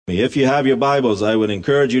If you have your Bibles, I would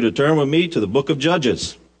encourage you to turn with me to the book of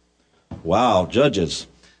Judges. Wow, Judges.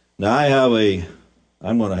 Now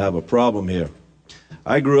I'm going to have a problem here.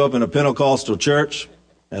 I grew up in a Pentecostal church,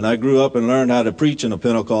 and I grew up and learned how to preach in a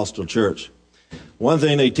Pentecostal church. One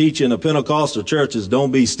thing they teach in a Pentecostal church is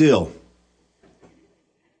don't be still.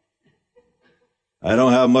 I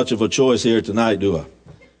don't have much of a choice here tonight, do I?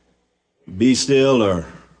 Be still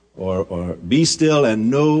or be still and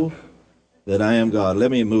know that I am God. Let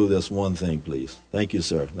me move this one thing, please. Thank you,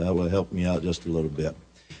 sir. That will help me out just a little bit.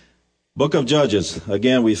 Book of Judges.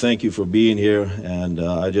 Again, we thank you for being here, and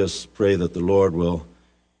I just pray that the Lord will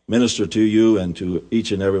minister to you and to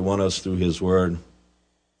each and every one of us through his word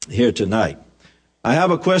here tonight. I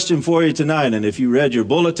have a question for you tonight, and if you read your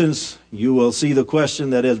bulletins, you will see the question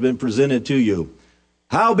that has been presented to you.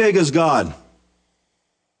 How big is God?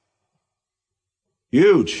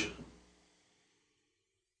 Huge.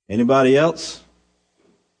 Anybody else?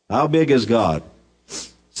 How big is God?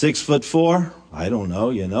 6'4"? I don't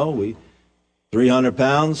know. 300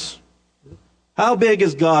 pounds. How big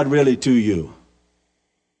is God really to you?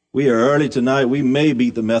 We are early tonight. We may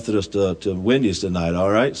beat the Methodists to Wendy's tonight,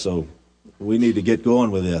 all right? So we need to get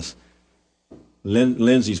going with this.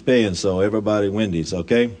 Lindsay's paying, so everybody Wendy's,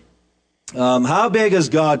 okay? How big is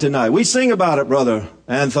God tonight? We sing about it, Brother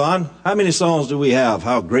Anthon. How many songs do we have?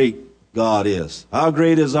 How great God is. How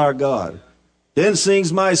great is our God? Then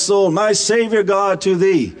sings my soul, my Savior God to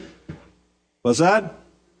thee. What's that?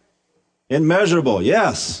 Immeasurable,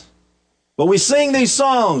 yes. But we sing these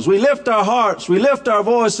songs, we lift our hearts, we lift our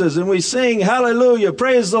voices, and we sing hallelujah,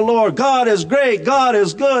 praise the Lord. God is great, God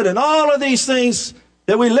is good, and all of these things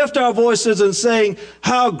that we lift our voices and saying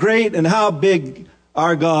how great and how big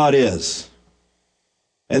our God is.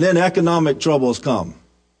 And then economic troubles come.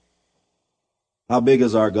 How big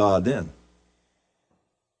is our God then?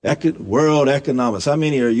 World economics. How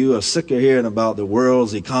many of you are sick of hearing about the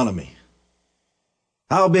world's economy?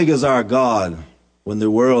 How big is our God when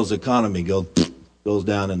the world's economy goes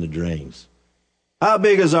down in the drains? How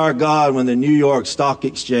big is our God when the New York Stock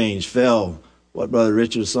Exchange fell, Brother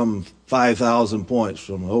Richard, some 5,000 points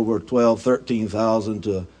from over 12, 13,000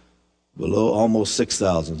 to below almost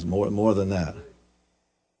 6,000, more than that?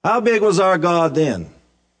 How big was our God then?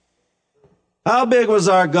 How big was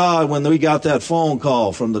our God when we got that phone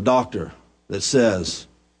call from the doctor that says,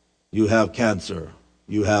 you have cancer,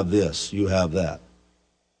 you have this, you have that?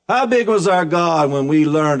 How big was our God when we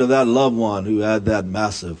learned of that loved one who had that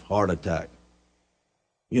massive heart attack?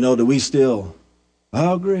 Do we still,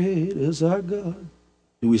 how great is our God?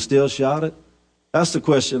 Do we still shout it? That's the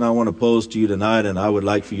question I want to pose to you tonight, and I would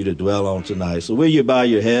like for you to dwell on tonight. So will you bow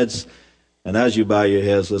your heads? And as you bow your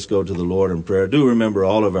heads, let's go to the Lord in prayer. Do remember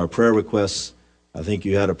all of our prayer requests. I think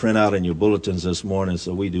you had a printout in your bulletins this morning,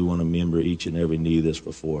 so we do want to remember each and every need that's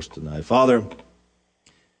before us tonight. Father,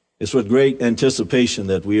 it's with great anticipation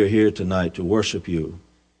that we are here tonight to worship you,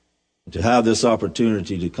 and to have this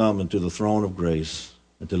opportunity to come into the throne of grace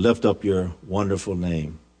and to lift up your wonderful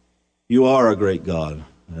name. You are a great God.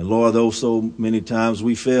 And Lord, though so many times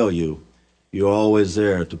we fail you, you're always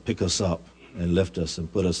there to pick us up and lift us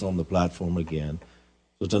and put us on the platform again.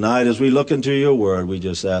 So tonight, as we look into your word, we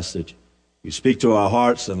just ask that you speak to our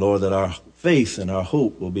hearts, and Lord, that our faith and our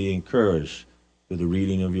hope will be encouraged through the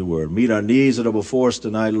reading of your word. Meet our needs that are before us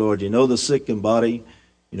tonight, Lord. You know the sick in body,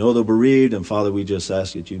 you know the bereaved, and Father, we just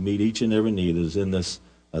ask that you meet each and every need that is in this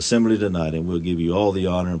assembly tonight, and we'll give you all the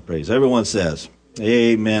honor and praise. Everyone says,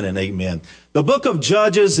 amen and amen. The book of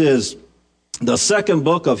Judges is the second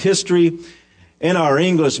book of history in our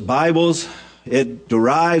English Bibles. It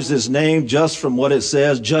derives its name just from what it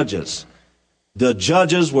says, judges. The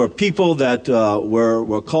judges were people that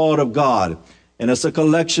were called of God, and it's a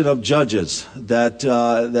collection of judges that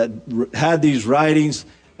had these writings,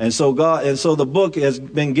 and so the book has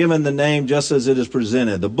been given the name just as it is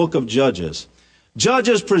presented, the book of Judges.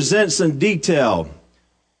 Judges presents in detail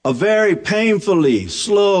a very painfully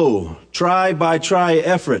slow, try-by-try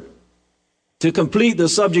effort to complete the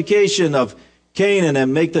subjugation of Canaan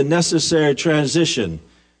and make the necessary transition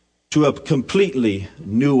to a completely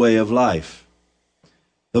new way of life.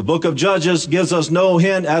 The book of Judges gives us no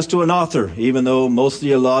hint as to an author, even though most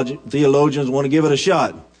theologians want to give it a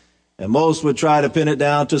shot, and most would try to pin it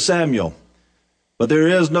down to Samuel. But there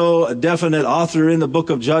is no definite author in the book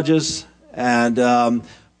of Judges, but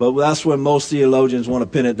that's when most theologians want to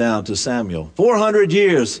pin it down to Samuel. 400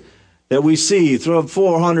 years that we see, from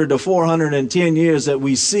 400 to 410 years that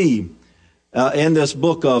we see in this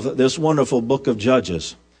wonderful book of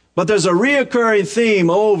Judges. But there's a reoccurring theme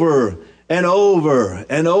over and over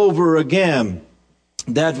and over again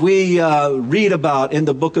that we read about in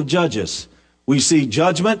the book of Judges. We see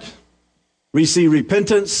judgment, we see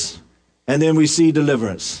repentance, and then we see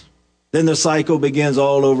deliverance. Then the cycle begins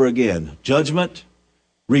all over again. Judgment,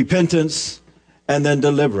 repentance, and then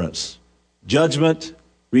deliverance. Judgment,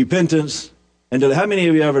 repentance, and how many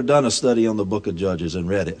of you ever done a study on the book of Judges and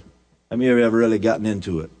read it? How many of you ever really gotten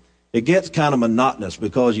into it? It gets kind of monotonous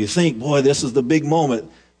because you think, boy, this is the big moment.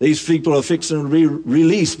 These people are fixing to be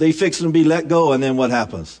released. They fixing to be let go. And then what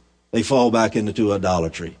happens? They fall back into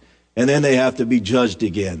idolatry. And then they have to be judged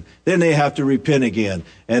again. Then they have to repent again.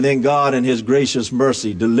 And then God in his gracious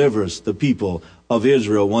mercy delivers the people of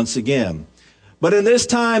Israel once again. But in this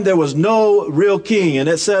time, there was no real king. And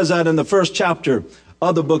it says that in the first chapter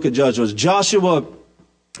of the book of Judges. Joshua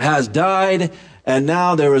has died, and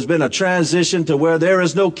now there has been a transition to where there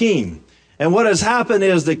is no king. And what has happened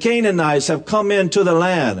is the Canaanites have come into the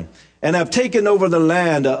land and have taken over the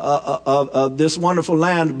land of this wonderful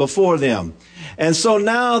land before them. And so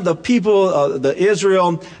now the people, the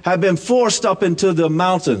Israel, have been forced up into the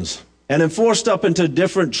mountains and then forced up into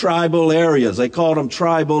different tribal areas. They call them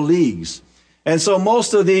tribal leagues. And so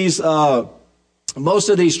most of these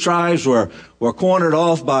tribes were cornered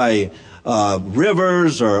off by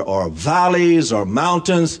rivers or valleys or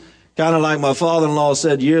mountains. Kind of like my father-in-law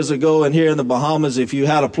said years ago, and here in the Bahamas, if you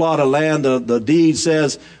had a plot of land, the deed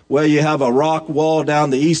says where you have a rock wall down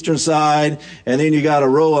the eastern side, and then you got a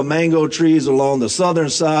row of mango trees along the southern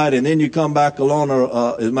side, and then you come back along,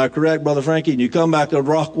 am I correct, Brother Frankie? And you come back a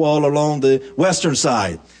rock wall along the western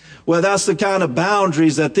side. Well, that's the kind of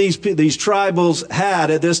boundaries that these tribals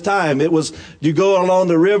had at this time. It was, you go along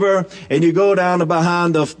the river and you go down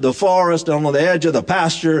behind the forest on the edge of the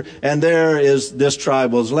pasture, and there is this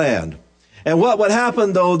tribal's land. And what would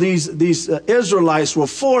happen, though, these Israelites were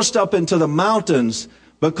forced up into the mountains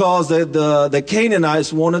because the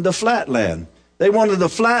Canaanites wanted the flat land. They wanted the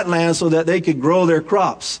flat land so that they could grow their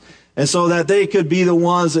crops and so that they could be the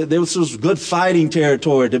ones that this was good fighting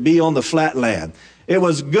territory to be on the flat land. It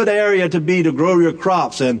was a good area to grow your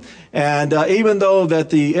crops. And even though that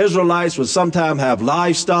the Israelites would sometimes have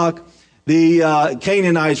livestock, the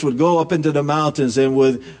Canaanites would go up into the mountains and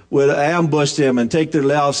would ambush them and take their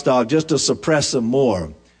livestock just to suppress them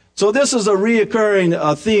more. So this is a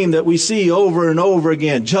reoccurring theme that we see over and over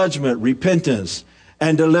again: judgment, repentance,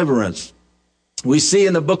 and deliverance. We see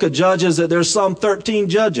in the book of Judges that there's some 13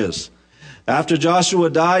 judges. After Joshua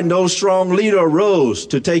died, no strong leader arose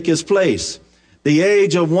to take his place. The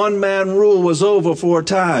age of one-man rule was over for a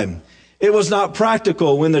time. It was not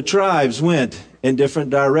practical when the tribes went in different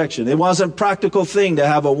directions. It wasn't a practical thing to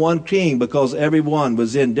have a one king because everyone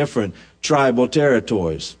was in different tribal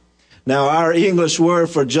territories. Now, our English word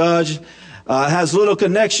for judge has little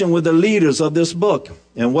connection with the leaders of this book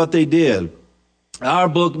and what they did. Our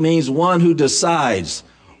book means one who decides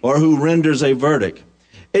or who renders a verdict.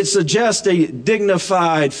 It suggests a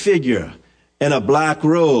dignified figure in a black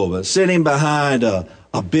robe, sitting behind a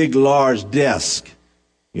big, large desk,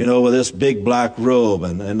 with this big black robe.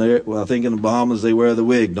 And I think in the Bahamas they wear the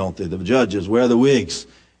wig, don't they? The judges wear the wigs.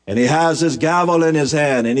 And he has his gavel in his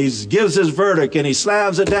hand, and he gives his verdict, and he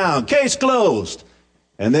slams it down. Case closed.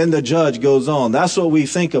 And then the judge goes on. That's what we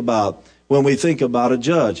think about when we think about a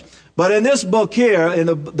judge. But in this book here, in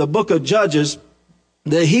the book of Judges,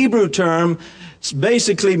 the Hebrew term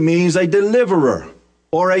basically means a deliverer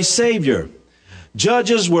or a savior.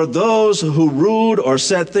 Judges were those who ruled or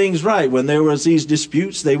set things right. When there was these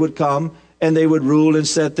disputes, they would come and they would rule and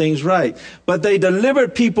set things right. But they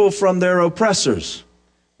delivered people from their oppressors.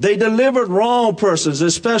 They delivered wrong persons,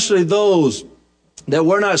 especially those that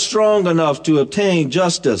were not strong enough to obtain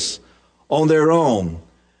justice on their own.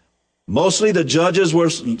 Mostly the judges were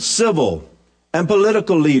civil and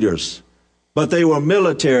political leaders, but they were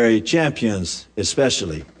military champions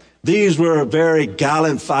especially. These were very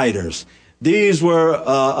gallant fighters. These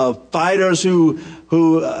were fighters who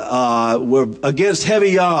were against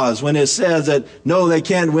heavy odds when it says that, no, they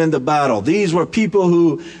can't win the battle. These were people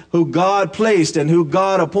who God placed and who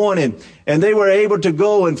God appointed, and they were able to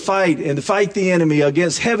go and fight the enemy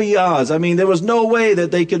against heavy odds. I mean, there was no way that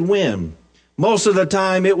they could win. Most of the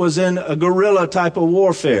time, it was in a guerrilla type of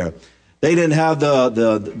warfare. They didn't have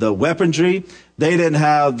the weaponry. They didn't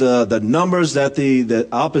have the numbers that the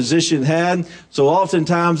opposition had. So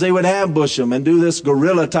oftentimes they would ambush them and do this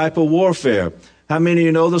guerrilla type of warfare. How many of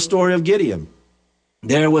you know the story of Gideon?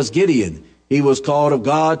 There was Gideon. He was called of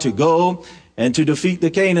God to go and to defeat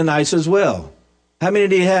the Canaanites as well. How many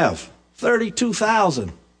did he have?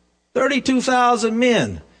 32,000. 32,000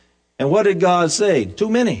 men. And what did God say? Too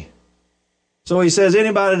many. So he says,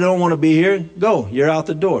 anybody that don't want to be here, go. You're out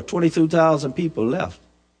the door. 22,000 people left.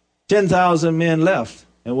 10,000 men left.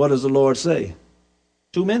 And what does the Lord say?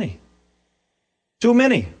 Too many. Too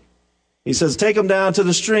many. He says, take them down to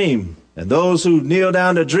the stream. And those who kneel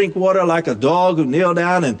down to drink water like a dog who kneel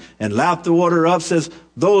down and lap the water up, says,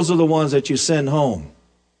 those are the ones that you send home.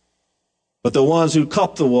 But the ones who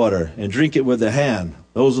cup the water and drink it with their hand,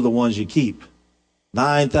 those are the ones you keep.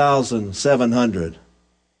 9,700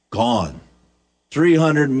 gone.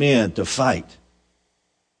 300 men to fight.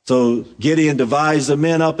 So Gideon divides the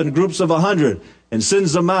men up in groups of 100 and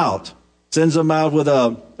sends them out. Sends them out with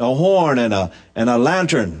a horn and a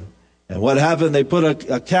lantern. And what happened? They put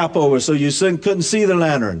a cap over so you couldn't see the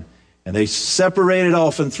lantern. And they separated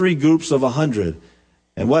off in 3 groups of 100.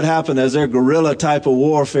 And what happened as their guerrilla type of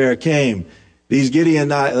warfare came? These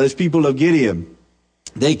people of Gideon,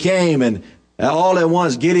 they came, and all at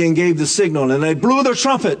once Gideon gave the signal, and they blew the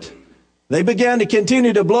trumpet. They began to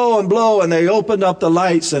continue to blow, and they opened up the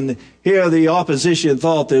lights, and here the opposition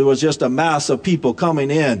thought there was just a mass of people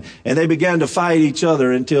coming in, and they began to fight each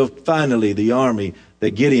other until finally the army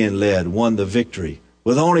that Gideon led won the victory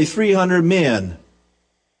with only 300 men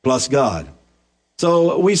plus God.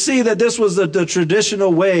 So we see that this was the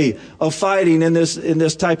traditional way of fighting in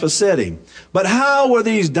this type of setting. But how were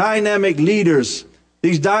these dynamic leaders,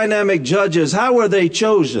 these dynamic judges, how were they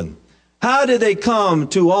chosen? How did they come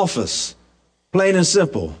to office? Plain and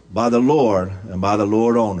simple, by the Lord and by the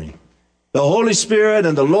Lord only. The Holy Spirit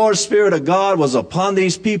and the Lord Spirit of God was upon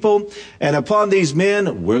these people and upon these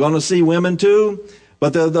men. We're going to see women too.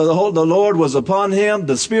 But the Lord was upon him.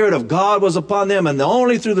 The Spirit of God was upon them. And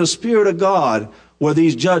only through the Spirit of God were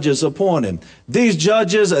these judges appointed. These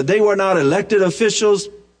judges, they were not elected officials.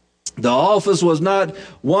 The office was not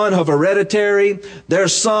one of hereditary. Their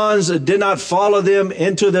sons did not follow them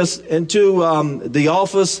into the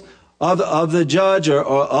office of the judge or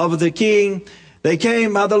of the king. They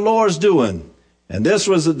came by the Lord's doing. And this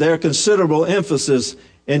was their considerable emphasis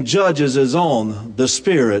in judges is on the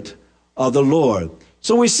Spirit of the Lord.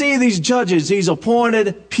 So we see these judges, these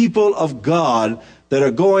appointed people of God that are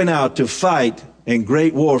going out to fight in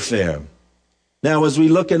great warfare. Now, as we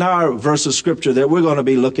look in our verse of scripture that we're going to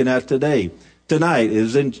be looking at tonight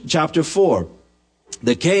is in chapter 4.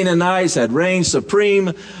 The Canaanites had reigned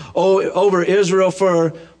supreme over Israel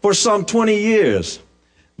for some 20 years.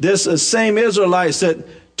 This same Israelites that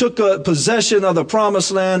took possession of the promised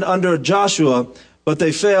land under Joshua, but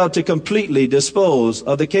they failed to completely dispose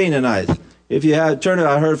of the Canaanites. If you had turn it,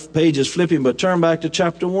 I heard pages flipping, but turn back to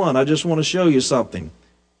chapter 1. I just want to show you something.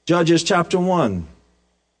 Judges chapter 1.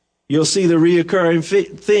 You'll see the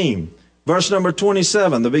reoccurring theme. Verse number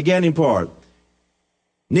 27, the beginning part.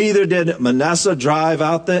 Neither did Manasseh drive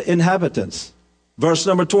out the inhabitants. Verse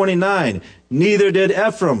number 29, neither did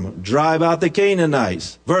Ephraim drive out the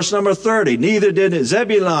Canaanites. Verse number 30, neither did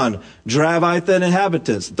Zebulun drive out the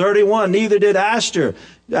inhabitants. 31, neither did Asher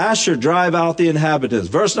drive out the inhabitants.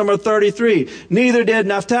 Verse number 33, neither did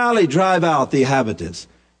Naphtali drive out the inhabitants.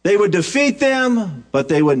 They would defeat them, but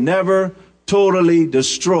they would never totally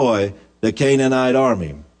destroy the Canaanite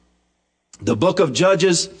army. The book of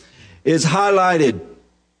Judges is highlighted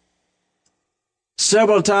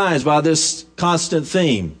several times by this constant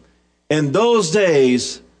theme. In those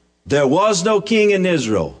days, there was no king in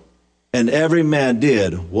Israel, and every man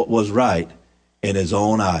did what was right in his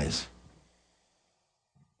own eyes.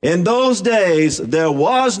 In those days, there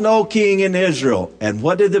was no king in Israel. And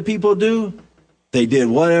what did the people do? They did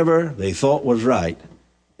whatever they thought was right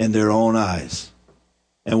in their own eyes.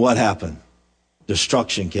 And what happened?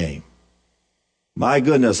 Destruction came. My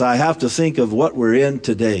goodness, I have to think of what we're in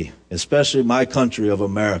today, especially my country of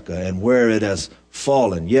America and where it has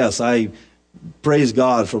fallen. Yes, I praise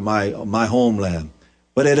God for my homeland,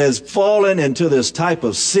 but it has fallen into this type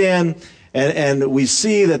of sin, and we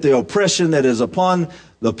see that the oppression that is upon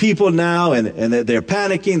the people now, and they're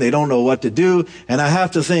panicking, they don't know what to do, and I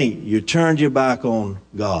have to think, you turned your back on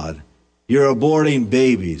God. You're aborting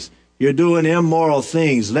babies. You're doing immoral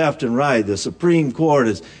things left and right. The Supreme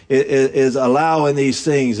Court is allowing these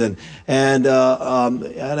things, and I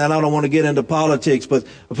don't want to get into politics, but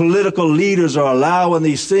political leaders are allowing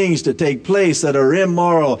these things to take place that are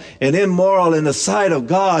immoral and immoral in the sight of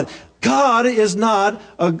God. God is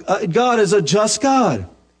God is a just God,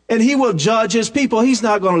 and He will judge His people. He's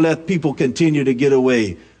not going to let people continue to get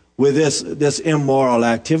away with this immoral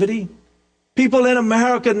activity. People in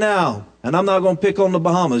America now. And I'm not going to pick on the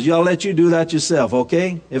Bahamas. Y'all let you do that yourself,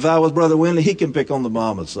 okay? If I was Brother Winley, he can pick on the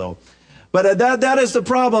Bahamas. So, but that is the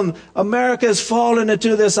problem. America has fallen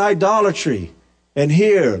into this idolatry. And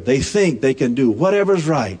here they think they can do whatever's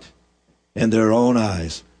right in their own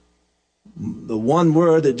eyes. The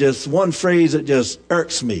one phrase that just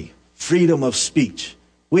irks me, freedom of speech.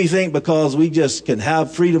 We think because we just can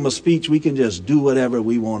have freedom of speech, we can just do whatever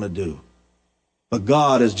we want to do. But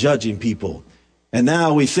God is judging people. And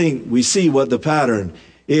now we see what the pattern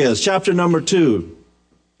is. Chapter number 2.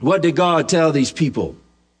 What did God tell these people?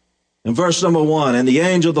 In verse number 1, and the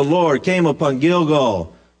angel of the Lord came upon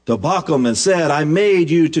Gilgal to Bochum and said, I made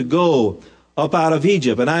you to go up out of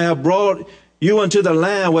Egypt, and I have brought you into the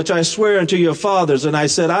land which I swear unto your fathers. And I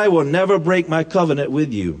said, I will never break my covenant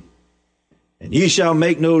with you, and ye shall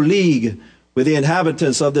make no league with the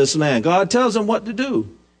inhabitants of this land. God tells them what to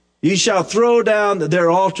do. Ye shall throw down their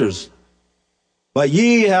altars, but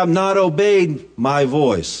ye have not obeyed my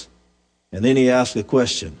voice. And then he asked a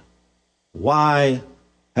question. Why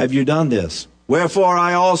have you done this? Wherefore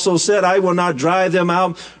I also said, I will not drive them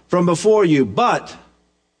out from before you, but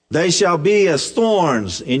they shall be as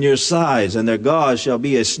thorns in your sides, and their gods shall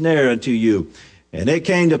be a snare unto you. And it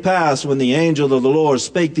came to pass, when the angel of the Lord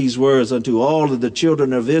spake these words unto all of the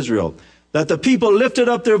children of Israel, that the people lifted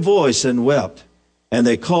up their voice and wept, and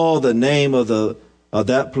they called the name of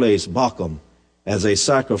that place Bochum, as a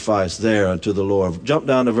sacrifice there unto the Lord. Jump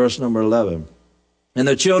down to verse number 11. And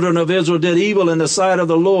the children of Israel did evil in the sight of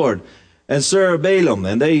the Lord, and served Balaam,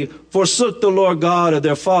 and they forsook the Lord God of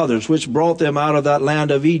their fathers, which brought them out of that land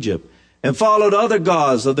of Egypt, and followed other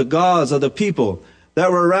gods of the people that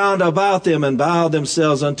were round about them, and bowed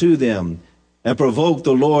themselves unto them, and provoked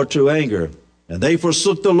the Lord to anger. And they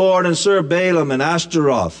forsook the Lord, and served Balaam and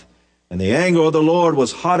Ashtaroth. And the anger of the Lord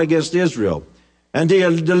was hot against Israel, and he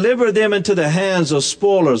delivered them into the hands of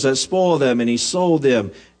spoilers that spoiled them, and he sold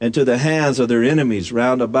them into the hands of their enemies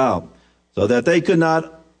round about, so that they could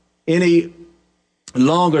not any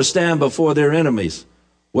longer stand before their enemies.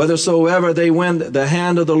 Whithersoever they went, the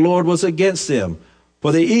hand of the Lord was against them.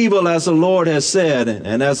 For the evil, as the Lord has said,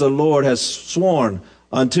 and as the Lord has sworn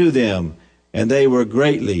unto them, and they were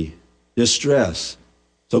greatly distressed.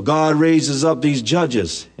 So God raises up these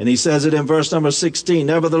judges, and he says it in verse number 16,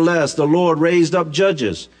 nevertheless, the Lord raised up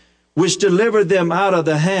judges, which delivered them out of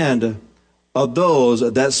the hand of those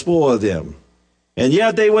that spoiled them. And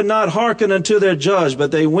yet they would not hearken unto their judge,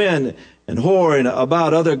 but they went and whoring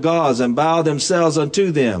about other gods, and bowed themselves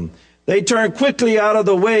unto them. They turned quickly out of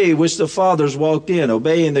the way which the fathers walked in,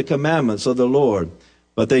 obeying the commandments of the Lord.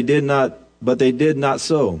 But they did not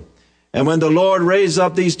so. And when the Lord raised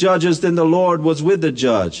up these judges, then the Lord was with the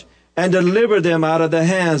judge, and delivered them out of the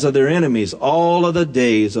hands of their enemies all of the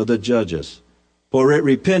days of the judges. For it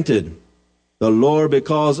repented the Lord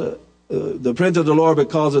because of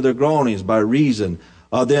their groanings, by reason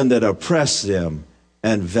of them that oppressed them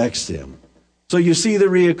and vexed them. So you see the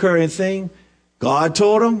reoccurring thing. God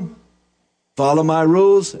told them, follow my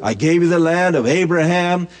rules. I gave you the land of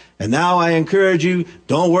Abraham, and now I encourage you,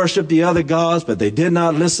 don't worship the other gods. But they did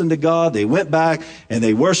not listen to God. They went back and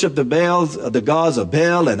they worshiped the gods of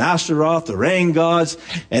Baal and Ashtaroth, the rain gods.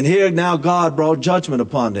 And here now God brought judgment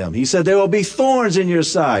upon them. He said, there will be thorns in your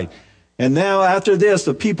side. And now after this,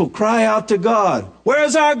 the people cry out to God.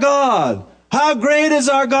 Where's our God? How great is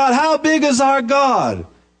our God? How big is our God?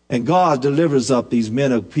 And God delivers up these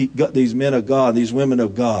men of God, these women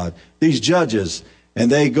of God, these judges,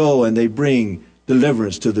 and they go and they bring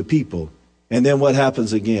deliverance to the people. And then what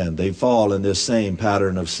happens again? They fall in this same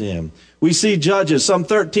pattern of sin. We see Judges, some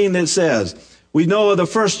 13 that says, we know of the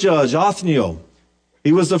first judge, Othniel.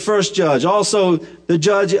 He was the first judge. Also the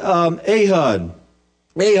judge Ehud.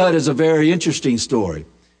 Ehud is a very interesting story.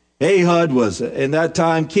 Ehud was, in that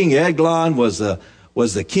time, King Eglon was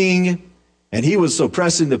the king, and he was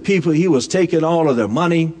suppressing the people. He was taking all of their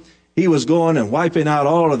money. He was going and wiping out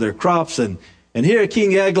all of their crops. And here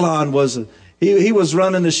King Eglon was, he was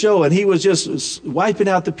running the show, and he was just wiping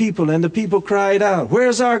out the people, and the people cried out,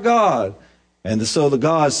 where's our God? And so the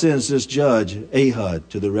God sends this judge, Ehud,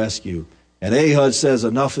 to the rescue. And Ehud says,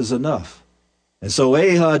 enough is enough. And so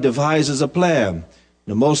Ehud devises a plan.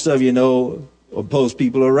 Now, most of you know most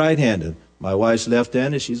people are right-handed. My wife's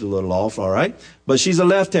left-handed. She's a little off, all right? But she's a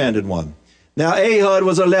left-handed one. Now, Ehud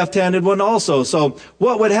was a left-handed one also. So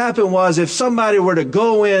what would happen was, if somebody were to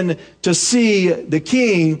go in to see the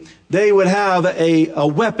king, they would have a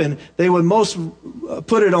weapon. They would most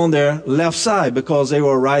put it on their left side because they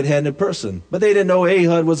were a right-handed person. But they didn't know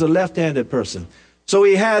Ehud was a left-handed person. So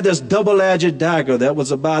he had this double-edged dagger that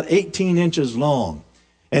was about 18 inches long,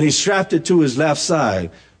 and he strapped it to his left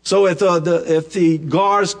side. So if the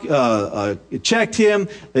guards checked him,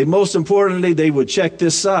 most importantly, they would check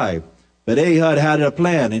this side. But Ehud had a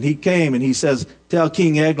plan, and he came and he says, tell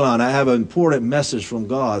King Eglon, I have an important message from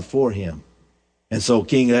God for him. And so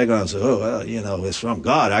King Eglon said, oh, well, it's from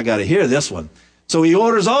God. I got to hear this one. So he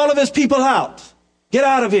orders all of his people out. Get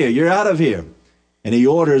out of here. You're out of here. And he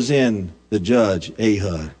orders in the judge,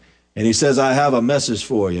 Ehud. And he says, I have a message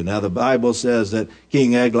for you. Now, the Bible says that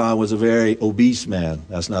King Eglon was a very obese man.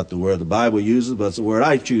 That's not the word the Bible uses, but it's the word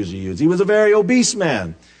I choose to use. He was a very obese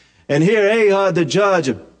man. And here Ehud, the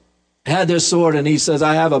judge, had this sword, and he says,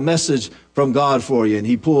 I have a message from God for you. And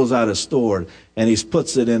he pulls out a sword, and he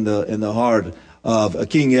puts it in the heart of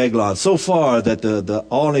King Eglon, so far that the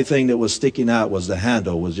only thing that was sticking out was the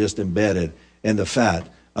handle was just embedded in the fat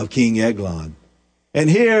of King Eglon. And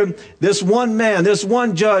here, this one man, this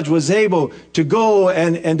one judge was able to go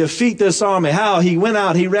and defeat this army. How? He went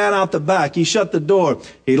out, he ran out the back, he shut the door,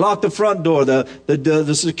 he locked the front door,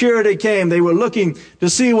 the security came, they were looking to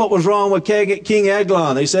see what was wrong with King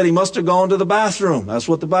Eglon. They said he must have gone to the bathroom. That's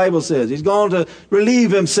what the Bible says. He's gone to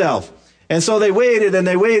relieve himself. And so they waited,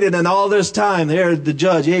 and all this time there the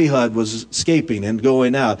judge Ehud was escaping and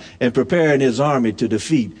going out and preparing his army to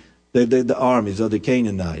defeat the armies of the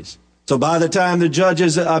Canaanites. So by the time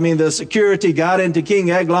the security got into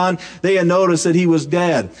King Eglon, they had noticed that he was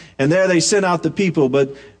dead. And there they sent out the people, but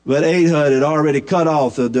Ehud had already cut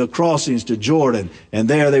off the crossings to Jordan. And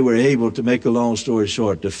there they were able to, make a long story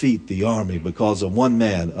short, defeat the army because of one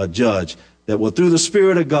man, a judge, that through the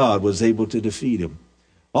Spirit of God was able to defeat him.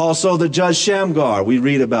 Also the judge Shamgar, we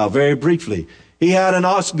read about very briefly. He had an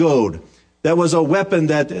ox goad. That was a weapon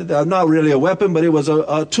not really a weapon, but it was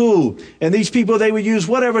a tool. And these people, they would use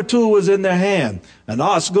whatever tool was in their hand. An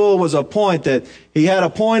ox goad was a point that he had a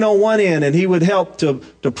point on one end, and he would help to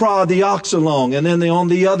prod the ox along. And then on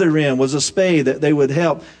the other end was a spade that they would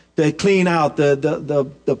help to clean out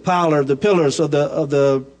the pillars of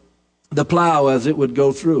the plow as it would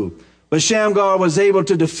go through. But Shamgar was able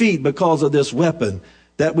to defeat because of this weapon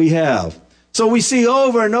that we have. So we see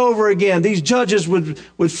over and over again, these judges would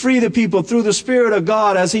free the people through the Spirit of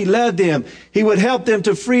God as he led them. He would help them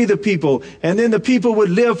to free the people. And then the people would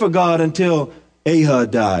live for God until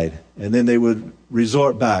Ehud died. And then they would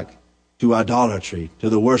resort back to idolatry, to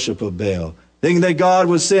the worship of Baal, thinking that God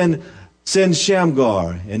would send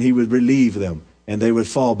Shamgar and he would relieve them. And they would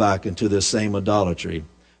fall back into this same idolatry.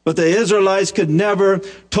 But the Israelites could never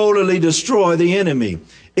totally destroy the enemy.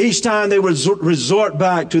 Each time they would resort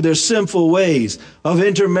back to their sinful ways of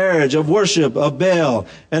intermarriage, of worship of Baal,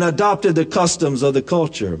 and adopted the customs of the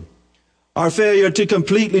culture. Our failure to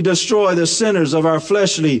completely destroy the centers of our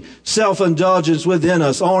fleshly self-indulgence within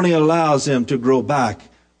us only allows them to grow back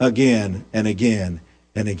again and again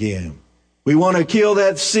and again. We want to kill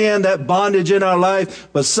that sin, that bondage in our life,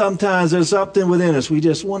 but sometimes there's something within us. We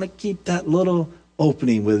just want to keep that little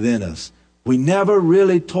opening within us. We never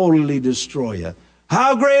really totally destroy it.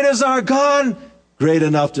 How great is our God? Great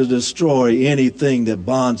enough to destroy anything that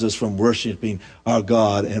bonds us from worshiping our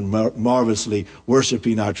God and marvelously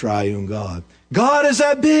worshiping our triune God. God is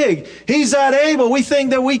that big. He's that able. We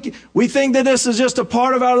think that this is just a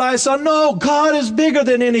part of our life. So no, God is bigger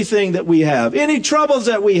than anything that we have, any troubles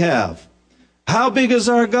that we have. How big is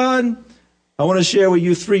our God? I want to share with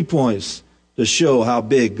you 3 points to show how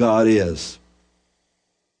big God is.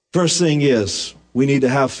 First thing is, we need to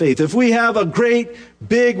have faith. If we have a great,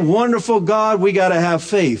 big, wonderful God, we got to have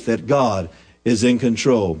faith that God is in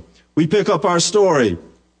control. We pick up our story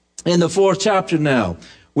in the 4th chapter now.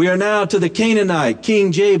 We are now to the Canaanite,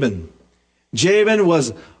 King Jabin. Jabin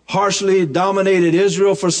was harshly dominated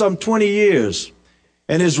Israel for some 20 years.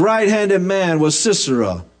 And his right-handed man was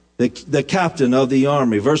Sisera, the captain of the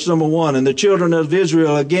army. Verse number 1, and the children of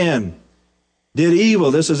Israel again did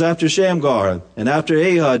evil, this is after Shamgar, and after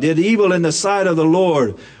Ehud, did evil in the sight of the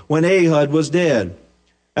Lord when Ehud was dead.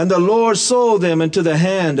 And the Lord sold them into the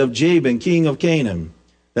hand of Jabin, king of Canaan,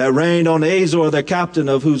 that reigned on Azor, the captain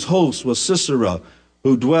of whose host was Sisera,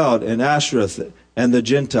 who dwelt in Ashtoreth and the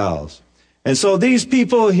Gentiles. And so these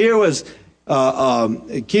people, here was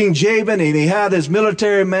King Jabin, and he had his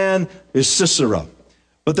military man, is Sisera.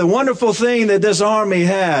 But the wonderful thing that this army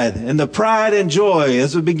had, and the pride and joy,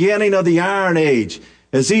 is the beginning of the Iron Age,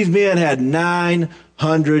 as these men had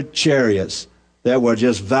 900 chariots that were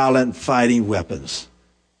just valiant fighting weapons.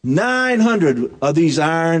 900 of these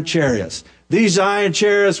iron chariots. These iron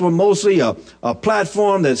chariots were mostly a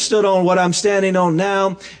platform that stood on what I'm standing on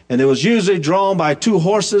now, and it was usually drawn by 2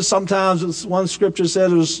 horses. Sometimes one scripture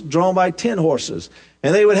said it was drawn by 10 horses.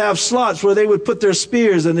 And they would have slots where they would put their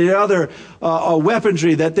spears and the other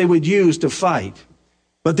weaponry that they would use to fight.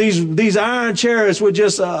 But these iron chariots were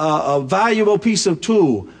just a valuable piece of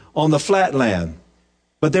tool on the flat land.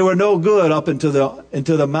 But they were no good up into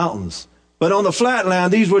the mountains. But on the flat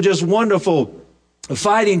land, these were just wonderful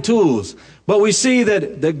fighting tools. But we see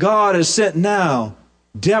that God has sent now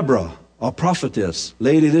Deborah, a prophetess.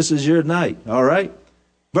 Lady, this is your night, all right?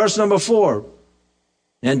 Verse number 4.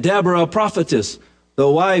 And Deborah, a prophetess, the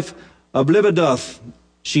wife of Libidoth,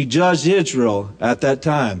 She judged Israel at that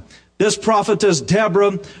time. This prophetess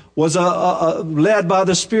Deborah was led by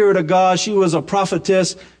the Spirit of God. She was a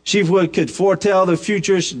prophetess. She could foretell the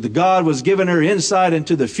future. God was giving her insight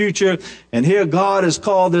into the future. And here God has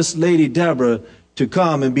called this lady Deborah to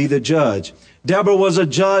come and be the judge. Deborah was a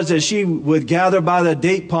judge that she would gather by the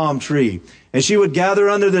date palm tree. And she would gather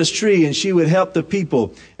under this tree, and she would help the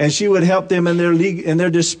people, and she would help them in their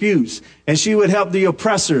disputes, and she would help the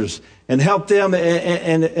oppressors and help them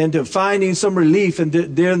and to finding some relief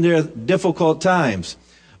during their difficult times.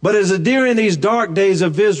 But it's during these dark days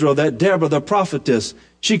of Israel that Deborah, the prophetess,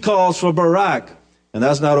 she calls for Barak, and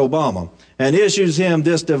that's not Obama, and issues him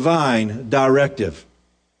this divine directive.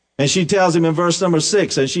 And she tells him in verse number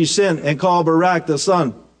 6, and she sent and called Barak, the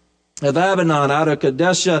son of Abinon, out of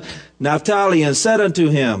Kadesh Naphtali, and said unto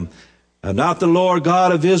him, "Have not the Lord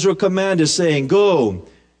God of Israel commanded, saying, Go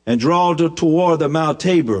and draw toward the Mount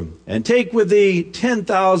Tabor, and take with thee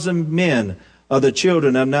 10,000 men of the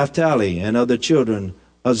children of Naphtali and of the children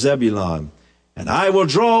of Zebulun. And I will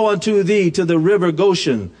draw unto thee to the river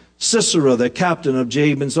Goshen Sisera, the captain of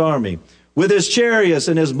Jabin's army, with his chariots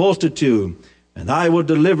and his multitude, and I will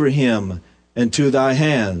deliver him into thy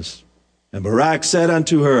hands." And Barak said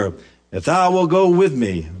unto her, "If thou wilt go with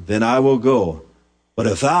me, then I will go. But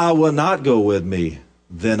if thou wilt not go with me,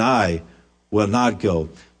 then I will not go."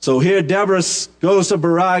 So here Deborah goes to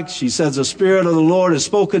Barak. She says, "The Spirit of the Lord has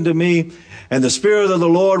spoken to me, and the Spirit of the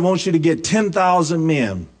Lord wants you to get 10,000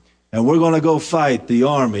 men, and we're going to go fight the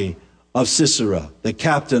army of Sisera, the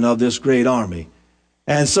captain of this great army."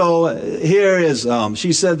 And so here is,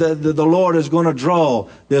 she said that the Lord is going to draw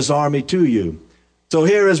this army to you. So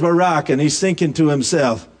here is Barak, and he's thinking to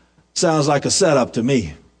himself, sounds like a setup to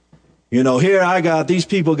me. You know, here these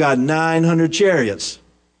people got 900 chariots,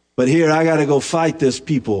 but here I got to go fight this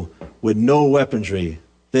people with no weaponry.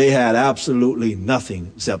 They had absolutely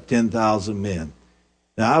nothing except 10,000 men.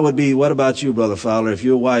 Now, what about you, Brother Fowler? If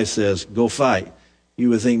your wife says, "Go fight," you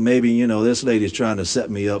would think maybe, this lady's trying to set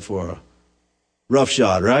me up for a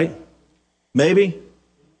roughshod, right? Maybe?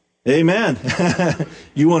 Amen.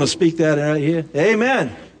 You want to speak that right here?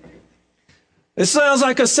 Amen. It sounds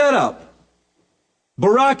like a setup.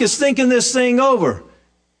 Barak is thinking this thing over.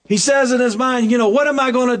 He says in his mind, what am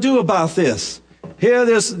I going to do about this? Here,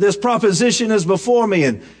 this proposition is before me,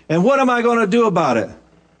 and what am I going to do about it?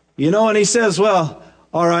 And he says, well,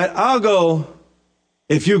 all right, I'll go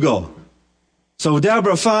if you go. So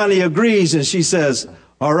Deborah finally agrees, and she says,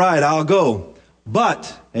 all right, I'll go.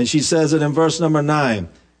 But, and she says it in verse number 9,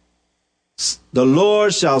 "The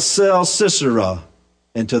Lord shall sell Sisera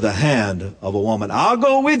into the hand of a woman." I'll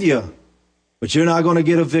go with you, but you're not going to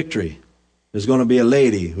get a victory. There's going to be a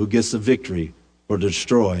lady who gets the victory for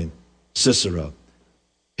destroying Sisera.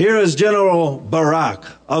 Here is General Barak,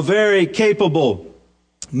 a very capable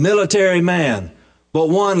military man, but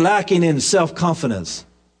one lacking in self-confidence.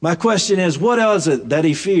 My question is, what was it that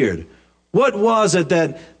he feared? What was it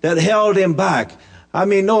that held him back? I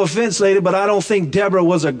mean, no offense, lady, but I don't think Deborah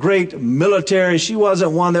was a great military. She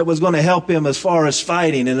wasn't one that was going to help him as far as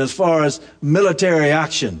fighting and as far as military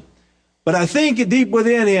action. But I think deep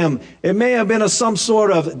within him, it may have been some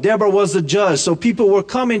sort of, Deborah was the judge. So people were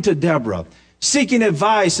coming to Deborah, seeking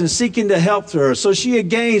advice and seeking to help her. So she had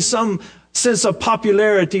gained some sense of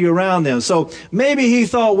popularity around them. So maybe he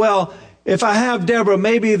thought, well, if I have Deborah,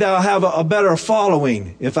 maybe they'll have a better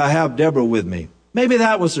following if I have Deborah with me. Maybe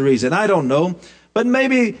that was the reason. I don't know. But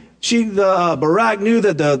maybe Barak knew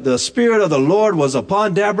that the Spirit of the Lord was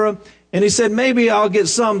upon Deborah. And he said, maybe I'll get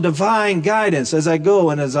some divine guidance as I go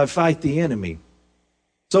and as I fight the enemy.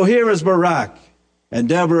 So here is Barak. And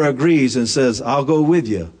Deborah agrees and says, I'll go with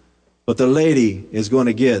you. But the lady is going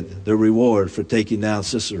to get the reward for taking down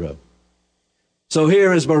Sisera. So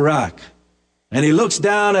here is Barak. And he looks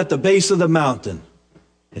down at the base of the mountain.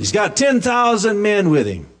 And he's got 10,000 men with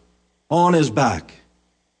him on his back.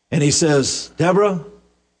 And he says, Deborah,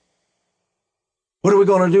 what are we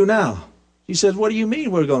going to do now? She says, what do you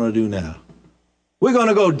mean we're going to do now? We're going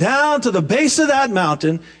to go down to the base of that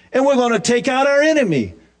mountain and we're going to take out our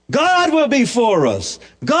enemy. God will be for us.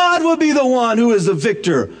 God will be the one who is the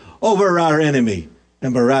victor over our enemy.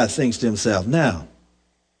 And Barak thinks to himself, now,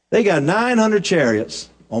 they got 900 chariots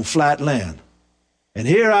on flat land. And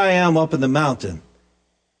here I am up in the mountain.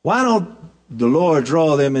 Why don't the Lord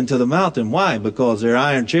draw them into the mountain? Why? Because their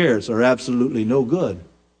iron chariots are absolutely no good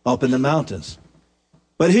up in the mountains.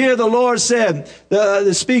 But here the Lord said,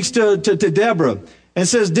 speaks to Deborah and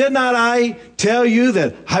says, did not I tell you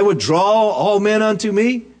that I would draw all men unto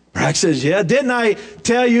me? Barak says, yeah. Didn't I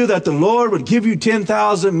tell you that the Lord would give you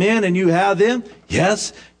 10,000 men and you have them?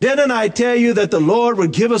 Yes. Didn't I tell you that the Lord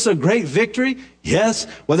would give us a great victory? Yes.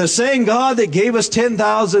 Well, the same God that gave us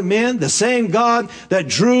 10,000 men, the same God that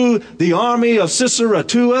drew the army of Sisera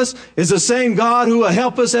to us, is the same God who will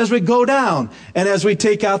help us as we go down and as we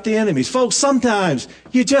take out the enemies. Folks, sometimes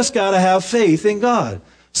you just got to have faith in God.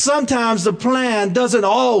 Sometimes the plan doesn't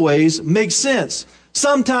always make sense.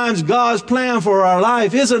 Sometimes God's plan for our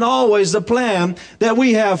life isn't always the plan that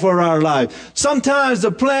we have for our life. Sometimes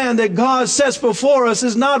the plan that God sets before us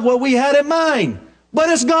is not what we had in mind, but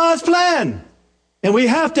it's God's plan. And we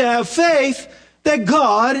have to have faith that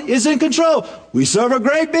God is in control. We serve a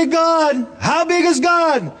great big God. How big is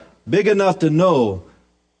God? Big enough to know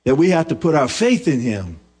that we have to put our faith in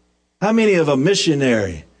Him. How many of a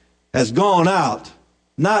missionary has gone out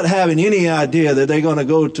not having any idea that they're going to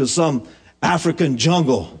go to some African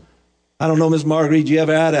jungle? I don't know, Miss Marguerite, you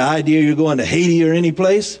ever had an idea you're going to Haiti or any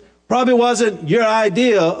place? Probably wasn't your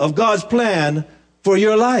idea of God's plan for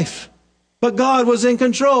your life. But God was in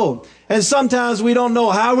control. And sometimes we don't know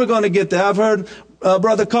how we're going to get there. I've heard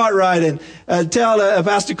Brother Cartwright and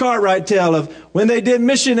Pastor Cartwright tell of when they did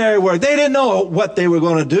missionary work. They didn't know what they were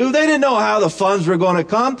going to do. They didn't know how the funds were going to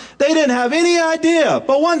come. They didn't have any idea.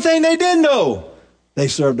 But one thing they did know, they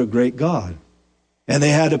served a great God. And they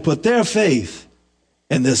had to put their faith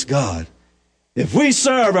in this God. If we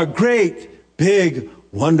serve a great, big,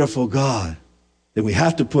 wonderful God, then we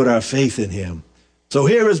have to put our faith in Him. So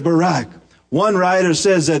here is Barak. One writer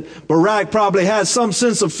says that Barak probably had some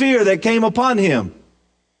sense of fear that came upon him.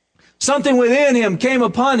 Something within him came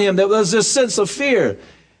upon him that was this sense of fear.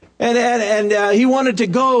 And he wanted to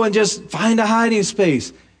go and just find a hiding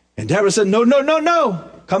space. And Deborah said,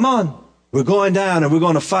 no. Come on. We're going down and we're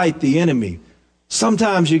going to fight the enemy.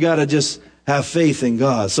 Sometimes you got to just have faith in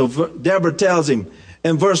God. So Deborah tells him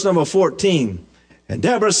in verse number 14, and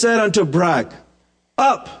Deborah said unto Barak,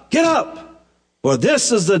 up, get up. For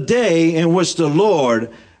this is the day in which the Lord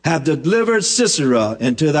hath delivered Sisera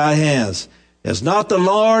into thy hands. Has not the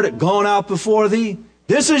Lord gone out before thee?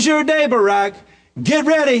 This is your day, Barak. Get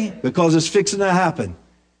ready, because it's fixing to happen.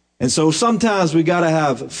 And so sometimes we got to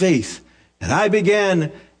have faith. And I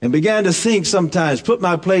began to think sometimes, put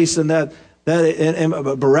my place in that in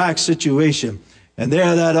Barak's situation. And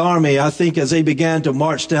there that army, I think as they began to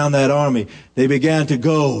march down that army, they began to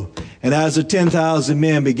go. And as the 10,000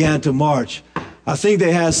 men began to march, I think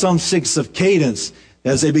they had some sense of cadence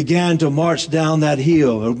as they began to march down that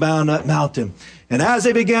hill or down that mountain. And as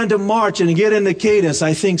they began to march and get into cadence,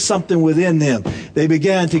 I think something within them, they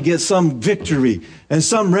began to get some victory and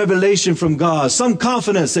some revelation from God, some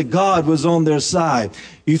confidence that God was on their side.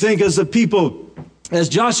 You think as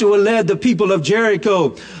Joshua led the people of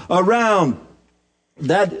Jericho around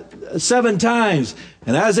that 7 times,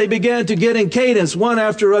 and as they began to get in cadence one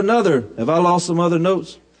after another. Have I lost some other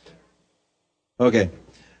notes? Okay.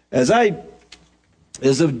 As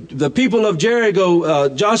the people of Jericho,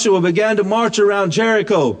 Joshua began to march around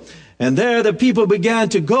Jericho, and there the people began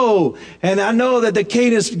to go, and I know that the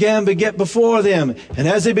cadence began to get before them, and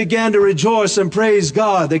as they began to rejoice and praise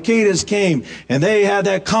God, the cadence came, and they had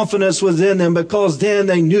that confidence within them, because then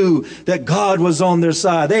they knew that God was on their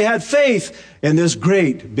side. They had faith in this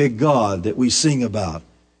great big God that we sing about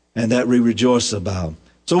and that we rejoice about.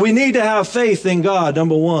 So we need to have faith in God,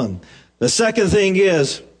 number one. The second thing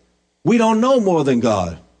is, we don't know more than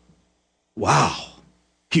God. Wow.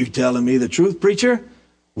 You telling me the truth, preacher?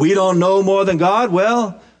 We don't know more than God?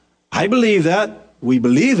 Well, I believe that. We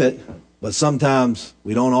believe it. But sometimes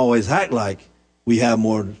we don't always act like we have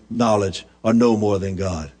more knowledge or know more than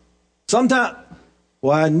God. Sometimes,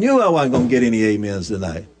 well, I knew I wasn't going to get any amens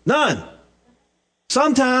tonight. None.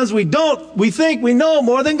 Sometimes we think we know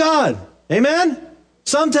more than God. Amen?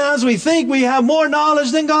 Sometimes we think we have more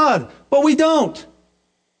knowledge than God, but we don't.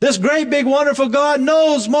 This great, big, wonderful God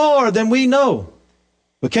knows more than we know.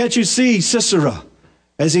 But can't you see Sisera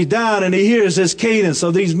as he's down and he hears this cadence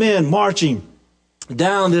of these men marching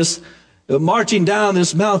down this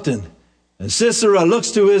mountain? And Sisera looks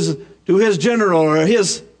to his general or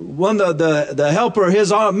the helper,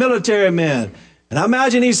 his military man. And I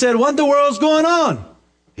imagine he said, what in the world's going on?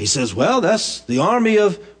 He says, well, that's the army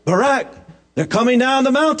of Barak. They're coming down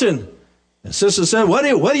the mountain. And Sisera said, what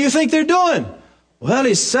do you think they're doing? Well,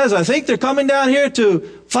 he says, I think they're coming down here to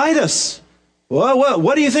fight us. Well,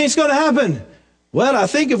 what do you think is going to happen? Well, I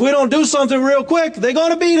think if we don't do something real quick, they're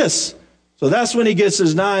going to beat us. So that's when he gets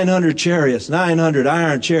his 900 chariots, 900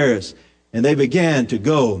 iron chariots, and they began to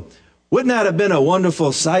go. Wouldn't that have been a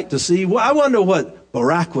wonderful sight to see? Well, I wonder what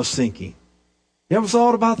Barak was thinking. You ever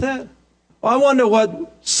thought about that? I wonder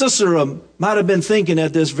what Sisera might have been thinking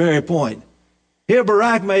at this very point. Here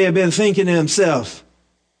Barak may have been thinking to himself,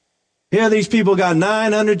 here these people got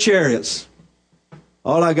 900 chariots.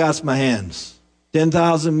 All I got's my hands.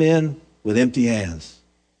 10,000 men with empty hands.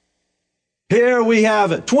 Here we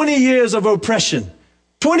have 20 years of oppression.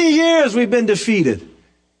 20 years we've been defeated.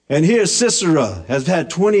 And here Sisera has had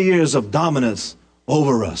 20 years of dominance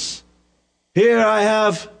over us. Here I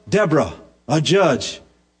have Deborah, a judge.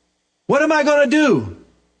 What am I going to do?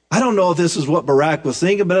 I don't know if this is what Barak was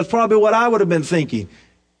thinking, but it's probably what I would have been thinking.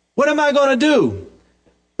 What am I going to do?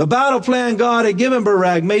 The battle plan God had given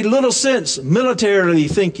Barak made little sense militarily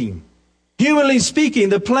thinking. Humanly speaking,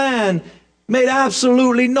 the plan made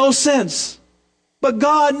absolutely no sense. But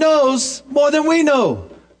God knows more than we know.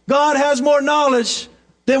 God has more knowledge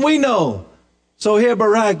than we know. So here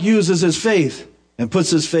Barak uses his faith and puts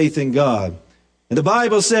his faith in God. And the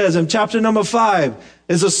Bible says in chapter number 5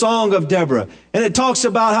 is a song of Deborah. And it talks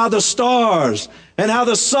about how the stars and how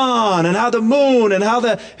the sun and how the moon and how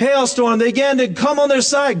the hailstorm began to come on their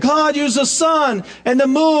side. God used the sun and the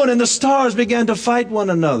moon and the stars began to fight one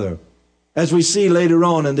another, as we see later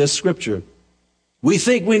on in this scripture. We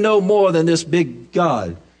think we know more than this big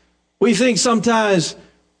God. We think sometimes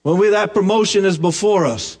when that promotion is before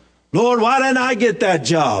us, Lord, why didn't I get that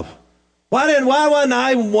job? Why wasn't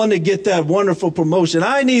I one to get that wonderful promotion?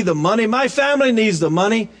 I need the money. My family needs the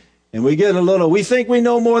money. And we think we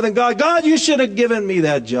know more than God. God, you should have given me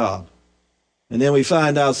that job. And then we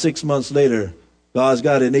find out 6 months later, God's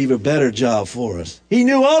got an even better job for us. He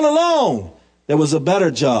knew all along there was a better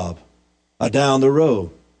job down the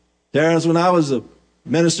road. Terrence, when I was a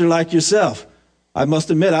minister like yourself, I must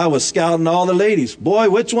admit I was scouting all the ladies. Boy,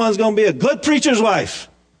 which one's going to be a good preacher's wife?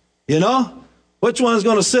 You know? Which one's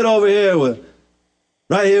going to sit over here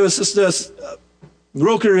right here with Sister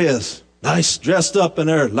Roker is. Nice, dressed up in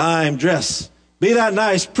her lime dress. Be that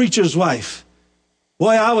nice preacher's wife.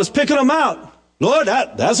 Boy, I was picking them out. Lord,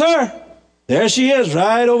 that's her. There she is,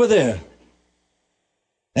 right over there.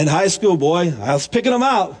 In high school, boy, I was picking them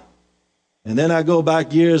out. And then I go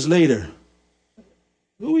back years later.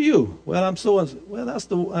 Who are you? Well, I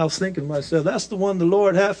was thinking to myself, that's the one the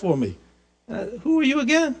Lord had for me. Who are you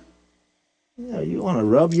again? Yeah, you want to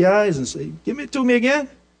rub your eyes and say, give it to me again?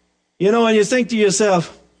 You know, and you think to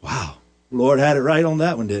yourself, wow, the Lord had it right on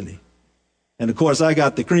that one, didn't he? And of course, I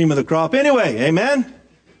got the cream of the crop anyway. Amen.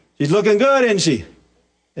 She's looking good, isn't she?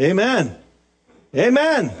 Amen.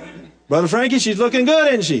 Amen. Brother Frankie, she's looking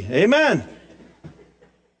good, isn't she? Amen.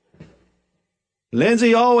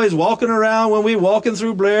 Lindsay always walking around when we walking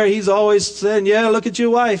through Blair. He's always saying, yeah, look at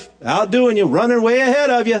your wife. Outdoing you, running way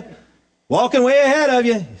ahead of you. Walking way ahead of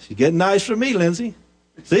you. She's getting nice for me, Lindsay.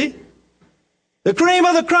 See? The cream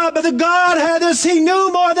of the crop, but the God had this. He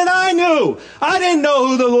knew more than I knew. I didn't know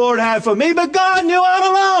who the Lord had for me, but God knew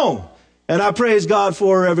all along. And I praise God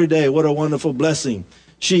for her every day. What a wonderful blessing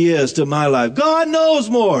she is to my life. God knows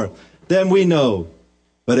more than we know.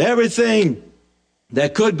 But everything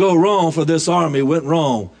that could go wrong for this army went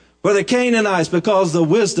wrong for the Canaanites because the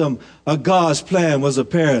wisdom of God's plan was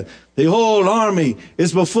apparent. The whole army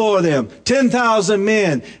is before them, 10,000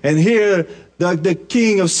 men, and here the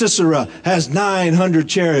king of Sisera has 900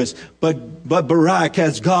 chariots, but Barak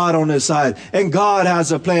has God on his side, and God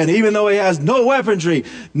has a plan. Even though he has no weaponry,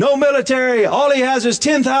 no military, all he has is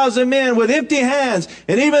 10,000 men with empty hands.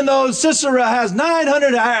 And even though Sisera has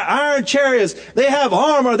 900 iron chariots, they have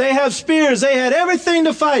armor, they have spears, they had everything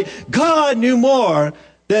to fight. God knew more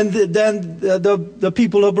than the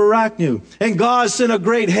people of Barak knew. And God sent a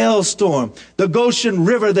great hailstorm. The Goshen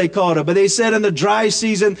River, they called it. But they said in the dry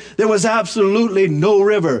season, there was absolutely no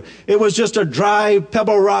river. It was just a dry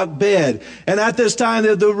pebble rock bed. And at this time,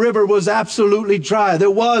 the river was absolutely dry. There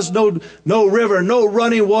was no river, no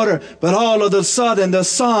running water. But all of the sudden, the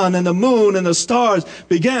sun and the moon and the stars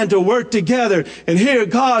began to work together. And here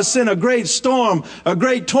God sent a great storm, a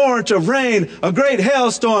great torrent of rain, a great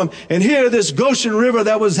hailstorm. And here this Goshen River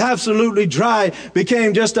that was absolutely dry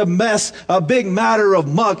became just a mess, a big matter of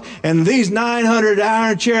muck. And these 900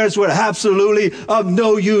 iron chariots were absolutely of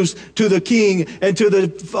no use to the king and to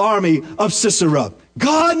the army of Sisera.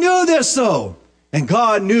 God knew this though. And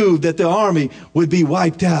God knew that the army would be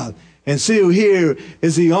wiped out. And so here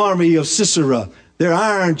is the army of Sisera. Their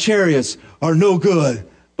iron chariots are no good.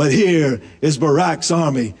 But here is Barak's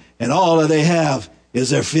army. And all that they have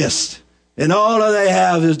is their fist. And all that they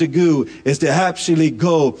have is to actually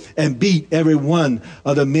go and beat every one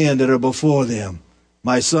of the men that are before them.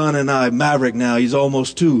 My son and I, Maverick now, he's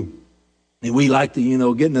almost 2. And we like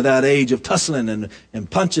to, get into that age of tussling and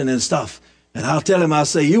punching and stuff. And I'll tell him, I'll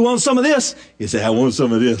say, you want some of this? He say, I want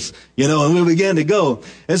some of this. And we begin to go.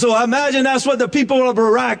 And so I imagine that's what the people of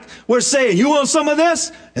Iraq were saying. You want some of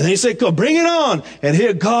this? And they say, go, bring it on. And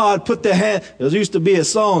here God put the hand. There used to be a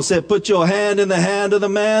song said, put your hand in the hand of the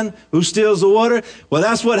man who steals the water. Well,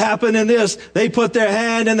 that's what happened in this. They put their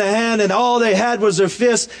hand in the hand, and all they had was their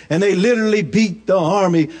fist, and they literally beat the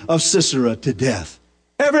army of Sisera to death.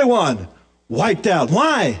 Everyone wiped out.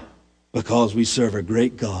 Why? Because we serve a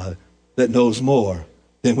great God that knows more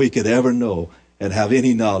than we could ever know and have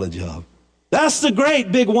any knowledge of. That's the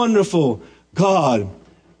great, big, wonderful God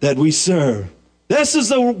that we serve. This is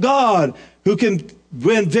the God who can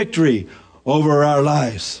win victory over our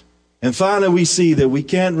lives. And finally, we see that we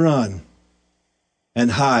can't run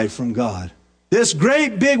and hide from God. This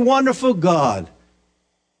great, big, wonderful God.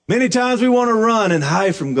 Many times we want to run and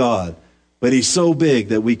hide from God, but he's so big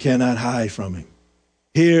that we cannot hide from him.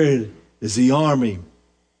 Here is the army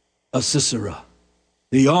of Sisera.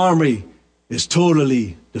 The army is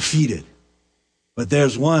totally defeated. But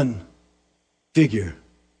there's one figure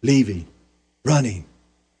leaving, running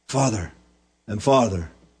farther and farther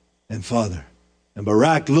and farther. And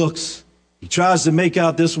Barak looks. He tries to make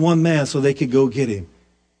out this one man so they could go get him.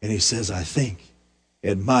 And he says, I think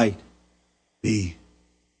it might be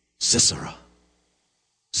Sisera.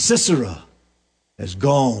 Sisera has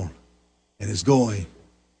gone and is going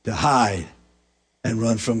to hide and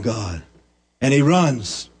run from God. And he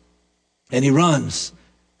runs, and he runs,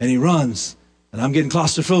 and he runs. And I'm getting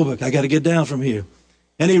claustrophobic. I got to get down from here.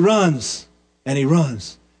 And he runs, and he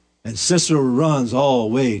runs. And Sisera runs all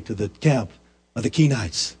the way to the camp of the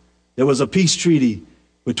Kenites. There was a peace treaty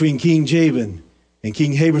between King Jabin and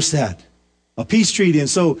King Haberstadt. A peace treaty. And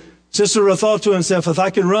so Sisera thought to himself, if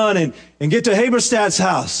I can run and get to Haberstadt's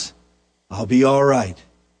house, I'll be all right.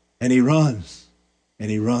 And he runs,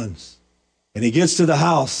 and he runs. And he gets to the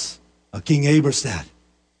house of King Haberstadt.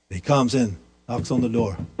 He comes in, knocks on the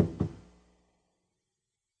door.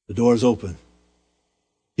 The door's open.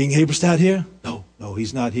 King Haberstadt here? No,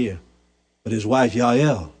 he's not here. But his wife,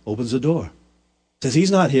 Yael, opens the door. Says,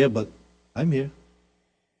 he's not here, but I'm here.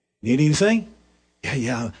 Need anything?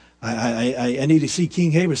 Yeah, I need to see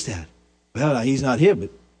King Haberstadt. Well, he's not here, but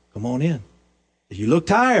come on in. You look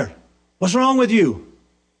tired. What's wrong with you?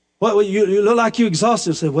 What, you look like you're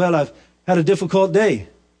exhausted. I said, well, I've had a difficult day.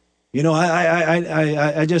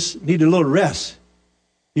 I just need a little rest.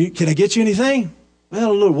 Can I get you anything?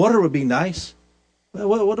 Well, a little water would be nice.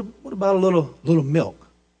 Well, what about a little milk?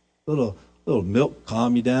 A little milk,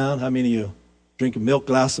 calm you down. How many of you drink a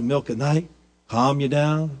glass of milk at night? Calm you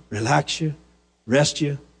down, relax you, rest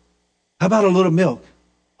you. How about a little milk?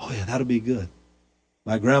 Oh yeah, that'll be good.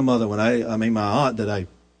 My grandmother, my aunt,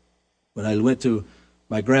 when I went to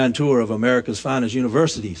my grand tour of America's finest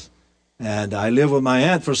universities, and I lived with my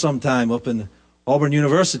aunt for some time up in Auburn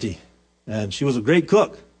University, and she was a great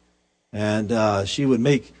cook, and she would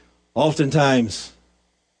make oftentimes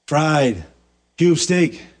fried cube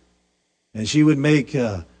steak, and she would make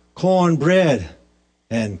corn bread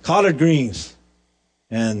and collard greens,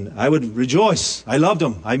 and I would rejoice. I loved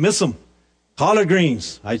them. I miss them. Collard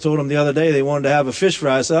greens. I told them the other day they wanted to have a fish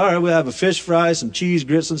fry. I said, all right, we'll have a fish fry, some cheese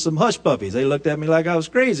grits, and some hush puppies. They looked at me like I was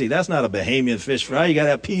crazy. That's not a Bahamian fish fry. You got to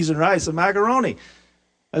have peas and rice and macaroni.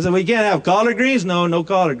 I said, we can't have collard greens? No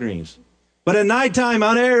collard greens. But at nighttime,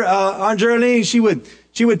 Aunt Geraldine, she would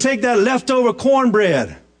take that leftover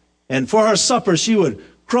cornbread, and for her supper, she would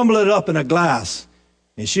crumble it up in a glass,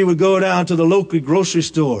 and she would go down to the local grocery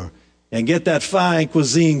store and get that fine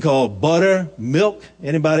cuisine called buttermilk.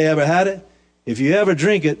 Anybody ever had it? If you ever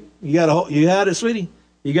drink it, you had it, sweetie?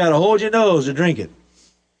 You got to hold your nose to drink it.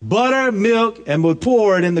 Buttermilk, and would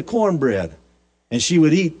pour it in the cornbread. And she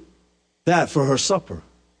would eat that for her supper.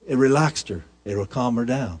 It relaxed her. It would calm her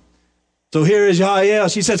down. So here is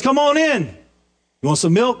Yael. She says, come on in. You want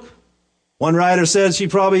some milk? One writer says she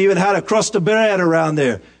probably even had a crust of bread around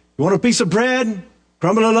there. You want a piece of bread?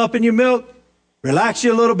 Crumble it up in your milk. Relax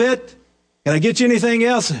you a little bit. Can I get you anything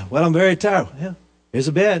else? Well, I'm very tired. Yeah, here's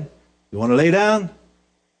a bed. You want to lay down?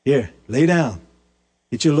 Here, lay down.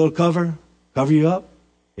 Get you a little cover you up.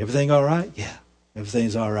 Everything all right? Yeah,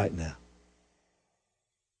 everything's all right now.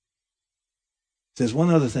 Says one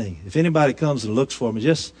other thing. If anybody comes and looks for me,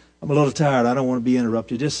 I'm a little tired. I don't want to be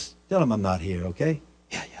interrupted. Just tell them I'm not here, okay?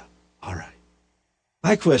 Yeah, all right.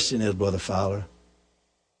 My question is, Brother Fowler,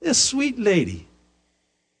 this sweet lady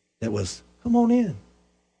that was, come on in.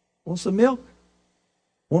 Want some milk?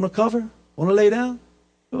 Want a cover? Want to lay down?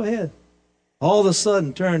 Go ahead. All of a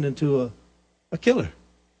sudden turned into a killer.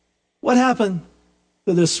 What happened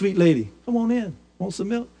to this sweet lady? Come on in. Want some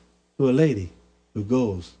milk? To a lady who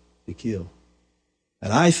goes to kill.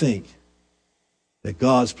 And I think that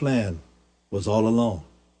God's plan was all along.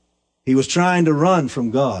 He was trying to run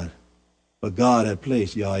from God, but God had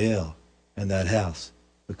placed Yael in that house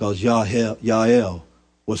because Yael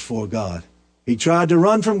was for God. He tried to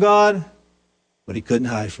run from God, but he couldn't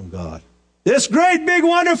hide from God. This great, big,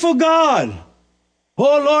 wonderful God.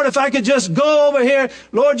 Oh, Lord, if I could just go over here.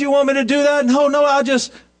 Lord, you want me to do that? No, I'll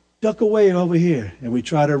just duck away over here. And we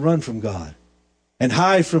try to run from God and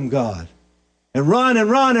hide from God and run and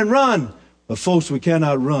run and run. But folks, we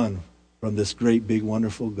cannot run from this great, big,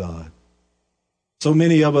 wonderful God. So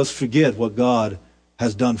many of us forget what God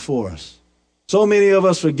has done for us. So many of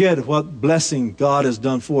us forget what blessing God has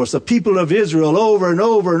done for us. The people of Israel over and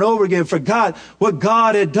over and over again forgot what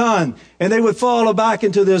God had done. And they would fall back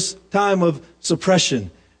into this time of suppression.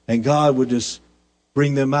 And God would just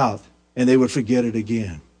bring them out. And they would forget it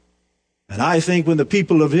again. And I think when the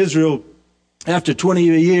people of Israel, after 20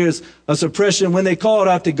 years of suppression, when they called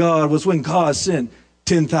out to God was when God sent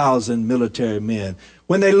 10,000 military men.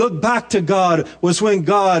 When they looked back to God was when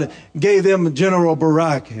God gave them General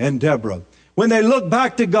Barak and Deborah. When they looked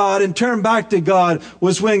back to God and turned back to God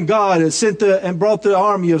was when God had sent and brought the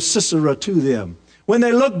army of Sisera to them. When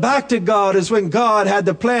they looked back to God is when God had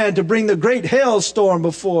the plan to bring the great hailstorm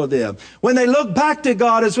before them. When they looked back to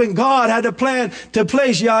God is when God had the plan to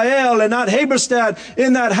place Yael and not Haberstad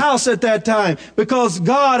in that house at that time. Because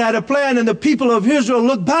God had a plan and the people of Israel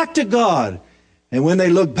looked back to God. And when they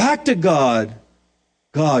looked back to God,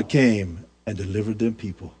 God came and delivered them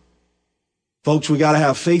people. Folks, we got to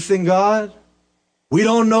have faith in God. We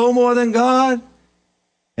don't know more than God.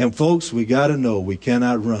 And folks, we got to know we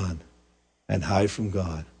cannot run and hide from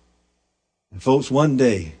God. And folks, one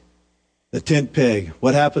day, the tent peg,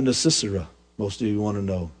 what happened to Sisera? Most of you want to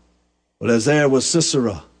know. Well, as there was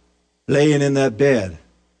Sisera laying in that bed,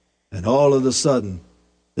 and all of a sudden,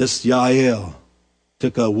 this Yael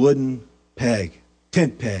took a wooden peg,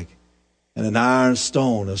 tent peg, and an iron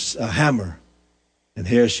stone, a hammer, and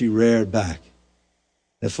here she reared back.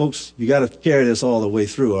 And folks, you got to carry this all the way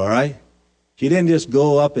through, all right? She didn't just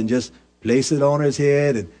go up and just place it on his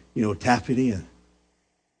head and, tap it in.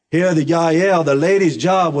 Here, the Yael, the lady's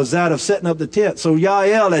job was that of setting up the tent. So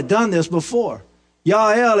Yael had done this before.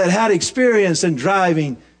 Yael had experience in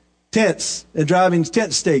driving tents and driving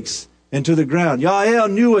tent stakes into the ground.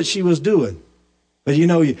 Yael knew what she was doing. But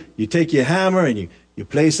you take your hammer and you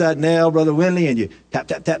place that nail, Brother Winley, and you tap,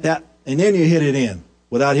 tap, tap, tap, and then you hit it in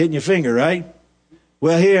without hitting your finger, right?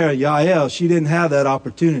 Well, here, Yael, she didn't have that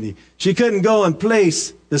opportunity. She couldn't go and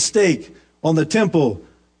place the stake on the temple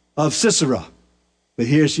of Sisera. But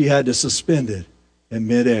here she had to suspend it in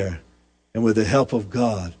midair. And with the help of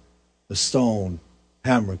God, the stone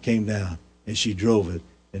hammer came down and she drove it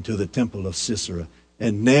into the temple of Sisera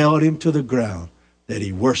and nailed him to the ground that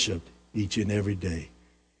he worshiped each and every day.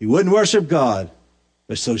 He wouldn't worship God,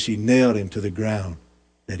 but so she nailed him to the ground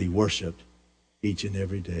that he worshiped each and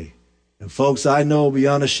every day. And folks, I know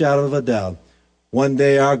beyond a shadow of a doubt, one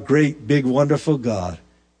day our great, big, wonderful God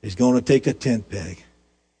is going to take a tent peg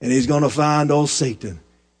and he's going to find old Satan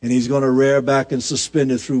and he's going to rear back and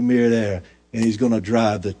suspend it through midair and he's going to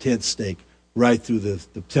drive the tent stake right through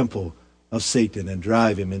the temple of Satan and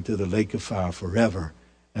drive him into the lake of fire forever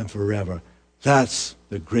and forever. That's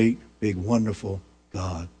the great, big, wonderful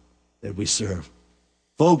God that we serve.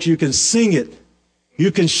 Folks, you can sing it.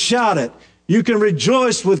 You can shout it. You can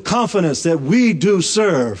rejoice with confidence that we do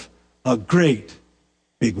serve a great,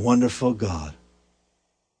 big, wonderful God.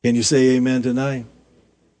 Can you say amen tonight?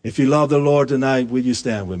 If you love the Lord tonight, will you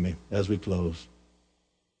stand with me as we close?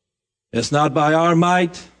 It's not by our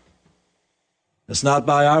might. It's not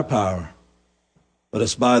by our power. But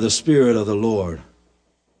it's by the Spirit of the Lord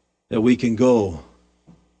that we can go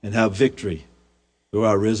and have victory through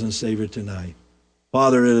our risen Savior tonight.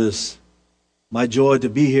 Father, it is my joy to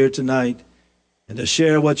be here tonight and to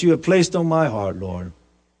share what you have placed on my heart, Lord.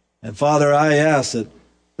 And Father, I ask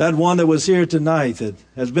that one that was here tonight that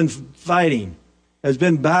has been fighting, has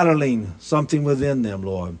been battling something within them,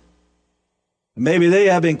 Lord. Maybe they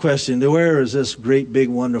have been questioning, where is this great, big,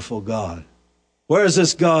 wonderful God? Where is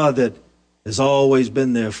this God that has always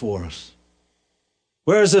been there for us?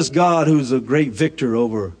 Where is this God who's a great victor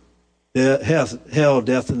over hell,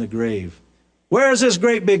 death, and the grave? Where is this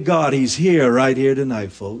great big God? He's here, right here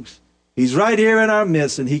tonight, folks. He's right here in our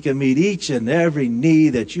midst, and he can meet each and every need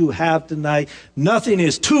that you have tonight. Nothing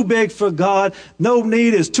is too big for God. No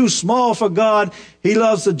need is too small for God. He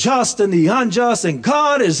loves the just and the unjust, and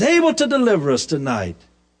God is able to deliver us tonight.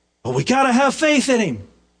 But we got to have faith in him.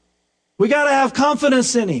 We got to have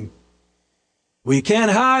confidence in him. We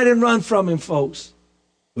can't hide and run from him, folks.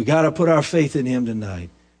 We got to put our faith in him tonight.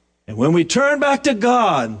 And when we turn back to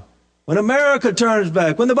God, when America turns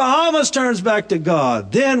back, when the Bahamas turns back to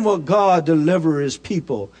God, then will God deliver his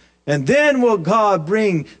people. And then will God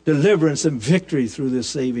bring deliverance and victory through this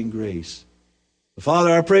saving grace.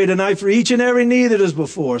 Father, I pray tonight for each and every need that is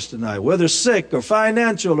before us tonight, whether sick or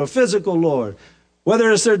financial or physical, Lord,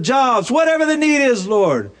 whether it's their jobs, whatever the need is,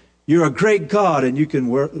 Lord, you're a great God and you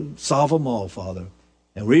can solve them all, Father.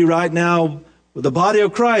 And we right now, with the body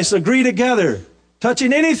of Christ, agree together,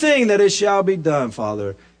 touching anything that it shall be done,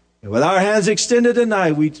 Father. And with our hands extended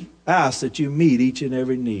tonight, we ask that you meet each and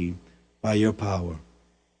every need by your power.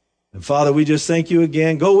 And Father, we just thank you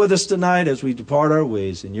again. Go with us tonight as we depart our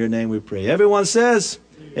ways. In your name we pray. Everyone says,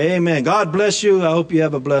 amen. God bless you. I hope you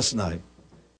have a blessed night.